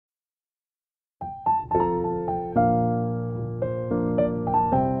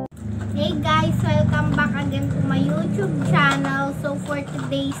again to my YouTube channel. So for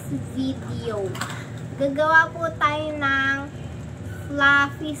today's video, gagawa po tayo ng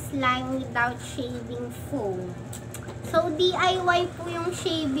fluffy slime without shaving foam. So DIY po yung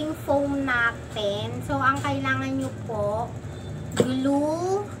shaving foam natin. So ang kailangan nyo po,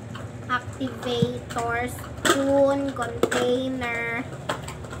 glue, activator, spoon, container,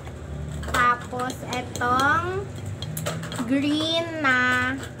 tapos etong green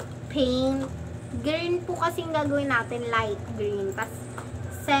na paint. Green po kasing gagawin natin, light green. Tapos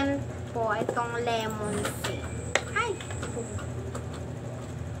scent po, itong lemon scent. Ay!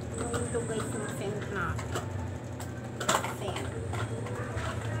 Ito guys yung scent natin. Scent.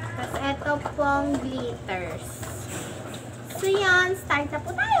 Tapos ito pong glitters. So yan, start na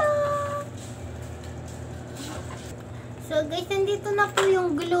po tayo! So guys, nandito na po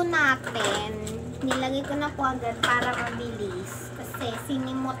yung glue natin. Nilagay ko na po agad para mabilis. Kasi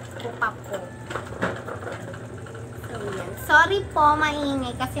sinimot ko pa po. So yan. Sorry po,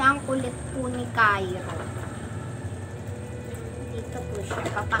 maingay kasi ang kulit po ni Cairo. Dito po siya,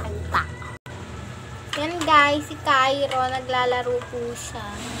 papakita. Yan guys, si Cairo, naglalaro po siya.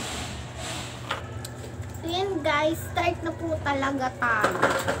 So yan guys, start na po talaga tayo.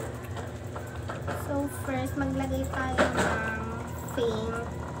 So first, maglagay tayo ng paint.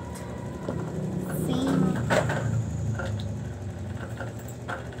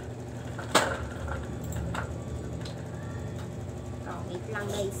 Oh, wait lang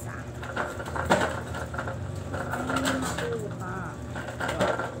guys ah.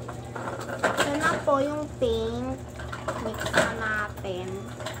 Ito na po yung paint. Mix na natin.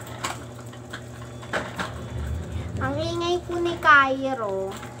 Ang ingay po ni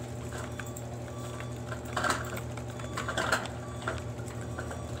Cairo.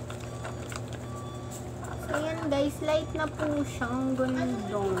 Guys, light na po siyang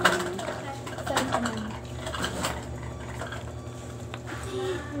gandong.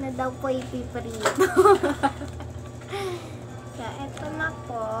 Ano daw po ipiprito. Kaya eto na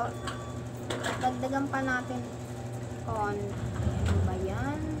po. Dagdagan pa natin on. Ano ba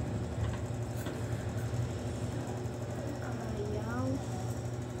yan? Ayaw.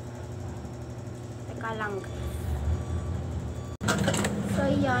 Teka lang. So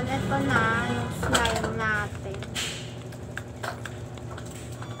yan, eto na yung slime natin.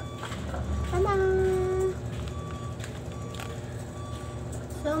 Tada!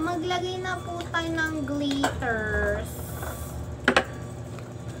 So maglagay na po tayo ng glitters.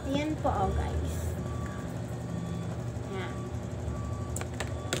 Ayan po oh guys. Ayan.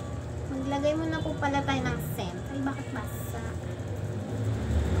 Maglagay muna po pala tayo ng scent. Ay bakit basa?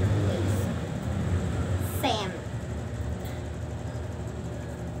 Guys. Scent.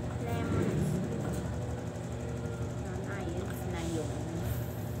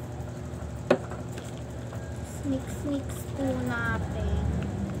 Mix po natin.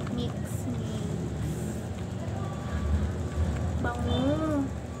 Mix. Bango.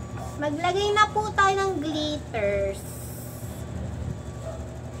 Maglagay na po tayo ng glitters.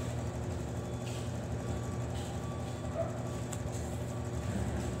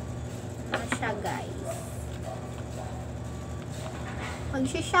 Ano siya guys.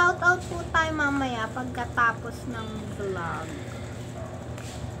 Mag-shoutout po tayo mamaya pagkatapos ng vlog.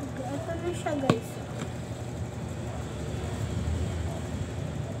 Okay, ito na siya guys.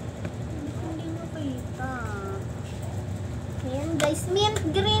 Ayan guys, mint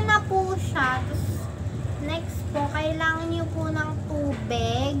green na po siya. Tapos, next po, kailangan nyo po ng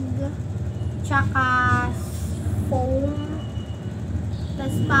tubig, tsaka foam.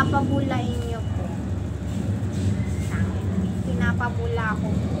 Tapos papabulain nyo po. Pinapabula ko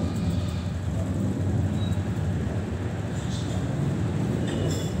po.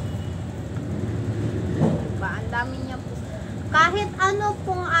 Diba? Ang dami niya po. Kahit ano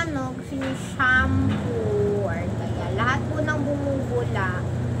pong gusto nyo shampoo or kaya lahat po ng bumubula.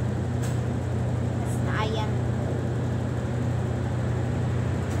 Basta ayan.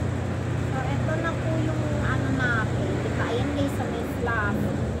 So ito na po yung natin. Diba? Ayan guys sa may fluff.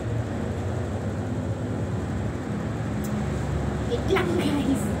 Wait lang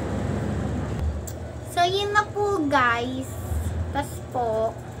guys. So yun na po guys. Tas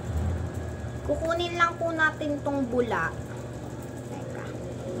po kukunin lang po natin tong bula.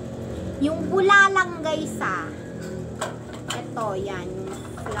 Yung bula lang guys ah. Ito, yan. Yung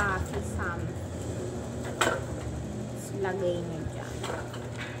fluffy sam. Lagay nyo dyan.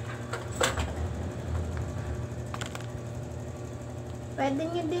 Pwede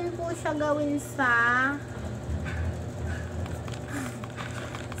nyo din po siya gawin sa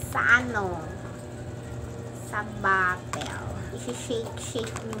sa bottle.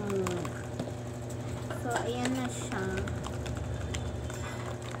 I-shake nyo muna. So, ayan na siya.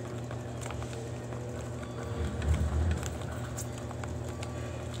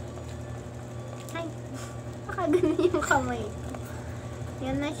 Ay, nakagano yung kamay ko.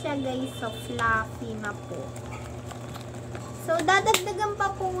 Yan na siya guys. So, fluffy na po. So, dadagdagan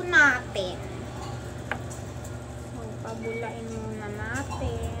pa po natin. So, pabulain muna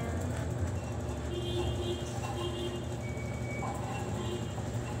natin.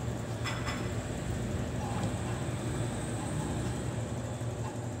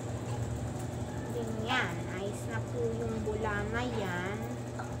 Yan, ayos na po yung bula na yan.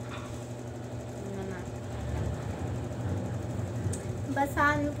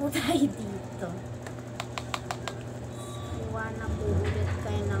 Basahan po tayo dito. Kuha na po ulit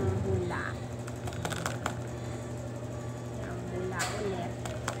kayo ng bula. Ang bula ulit.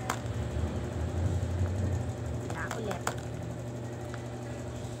 Bula ulit.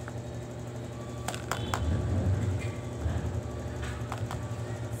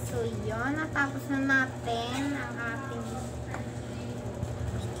 So, yun. Natapos na natin ang ating...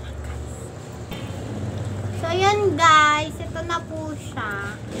 So, yun guys. Ito na po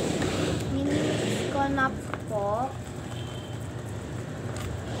siya. Minimix ko na po.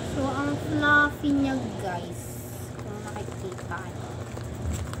 So, ang fluffy niya guys. Kung nakikita nyo.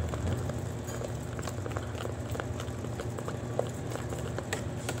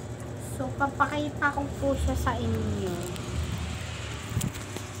 So, papakita ko po siya sa inyo.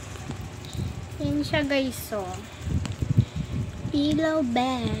 Yan siya guys, so. Ilaw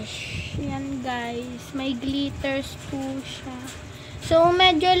beige. Yan guys. May glitters po siya. So,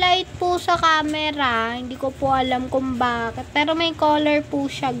 medyo light po sa camera. Hindi ko po alam kung bakit. Pero may color po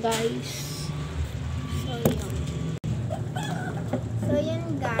siya guys. So, yun. So,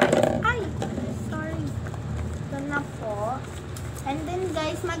 yun guys. Ay! Sorry. Ito na po. And then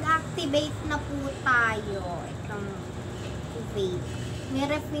guys, mag-activate na po tayo. Itong vape.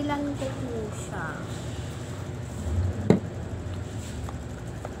 Nirefillan ko po siya.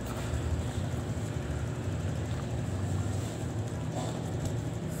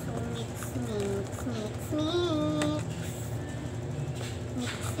 So, mix.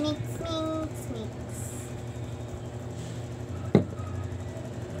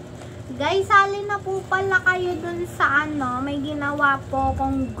 Guys, halin na po pala kayo dun sa ano. May ginawa po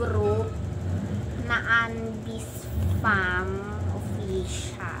akong group na Spam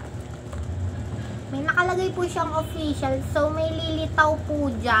official. May nakalagay po siyang official. So, may lilitaw po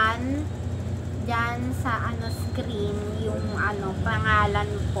dyan sa screen yung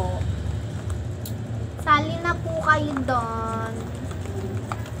pangalan po. Sali na po kayo doon.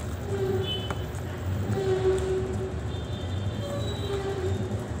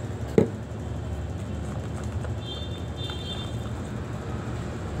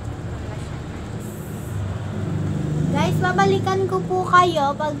 Guys, babalikan ko po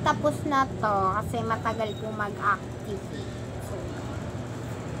kayo pag tapos na to kasi matagal po mag-activate. So,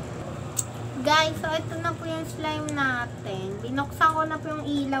 guys, so ito na po yung slime natin. Binuksan ko na po yung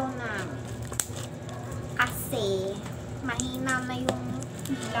ilaw namin. Kasi mahina na yung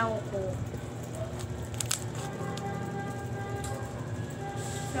ilaw ko.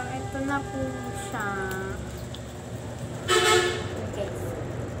 So, ito na po siya. Okay.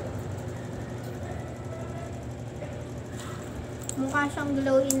 Mukha siyang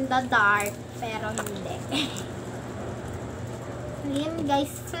glow in the dark, pero hindi. Ayan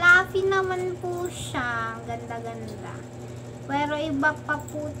guys, fluffy naman po siya. Ganda-ganda. Pero iba pa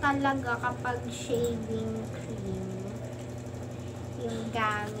po talaga kapag shaving cream yung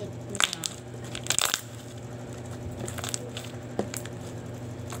gamit niya.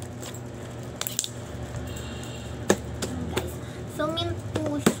 Ayan guys. So, mint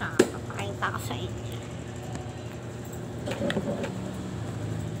po siya. Papakita ko sa inyo.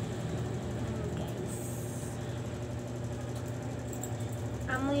 Guys,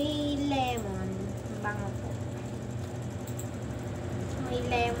 amoy lemon, bango po. Amoy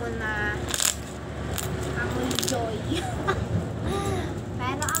lemon na amoy joy.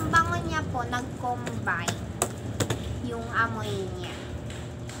 Pero ang bango niya po, nag-combine yung amoy niya.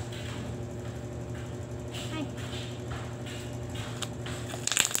 Ay.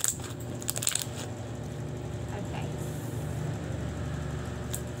 Okay.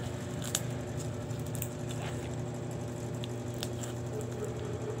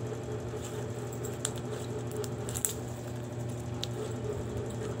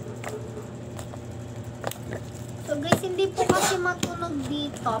 So guys, hindi po kasi matunog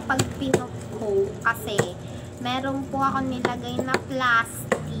dito pag pinok-coat kasi meron po ako nilagay na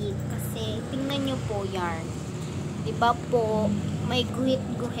plastic kasi tingnan nyo po yan. Diba po, may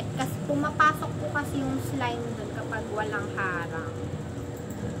guhit-guhit. Kasi pumapasok po kasi yung slime doon kapag walang harang.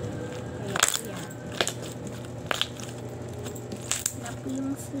 Kaya, yan. Na po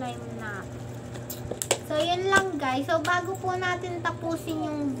yung slime na. So, yun lang guys. So, bago po natin tapusin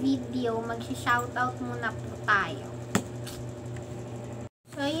yung video, mag-shoutout muna po tayo.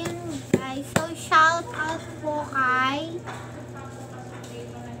 So, yun guys. So, shoutout po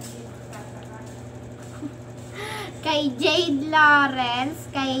kay Jade Lawrence,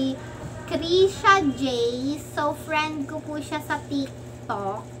 kay Krisha J. So, friend ko po siya sa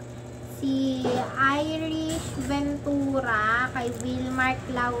TikTok. Si Irish Ventura, kay Wilmark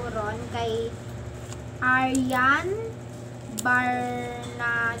Lauron, kay Aryan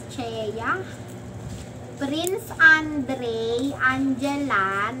Barnachea, Prince Andre,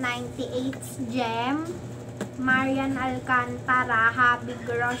 Angela, 98's Gem, Marian Alcantara, Habig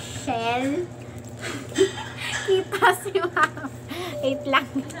Rochelle, kita si Ma'am. Wait lang.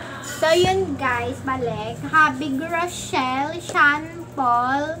 So, yun guys, balik. Habig Rochelle, Sean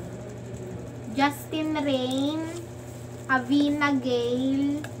Paul, Justin Rain, Avina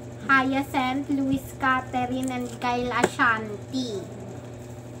Gale, Hyacinth, Luis Catherine, and Kyle Ashanti.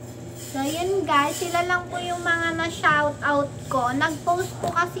 So, yun guys. Sila lang po yung mga na-shoutout ko. Nag-post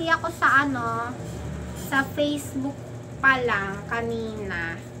po kasi ako sa sa Facebook pa lang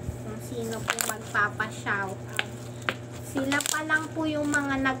kanina. Kung sino po magpapa-shoutout. Sila pa lang po yung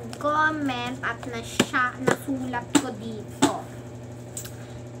mga nag-comment at nasulat ko dito.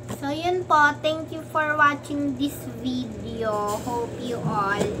 So, yun po. Thank you for watching this video. Hope you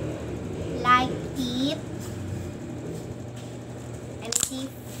all like it. And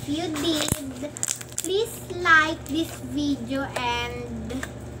if you did, please like this video and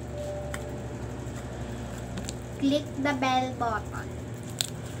click the bell button.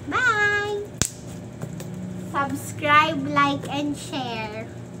 Bye! Subscribe, like, and share.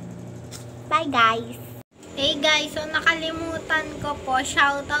 Bye, guys! Hey guys, so nakalimutan ko po,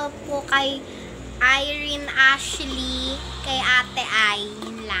 shoutout po kay Irene Ashley, kay Ate Ay.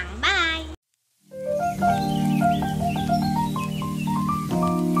 Yun lang. Bye!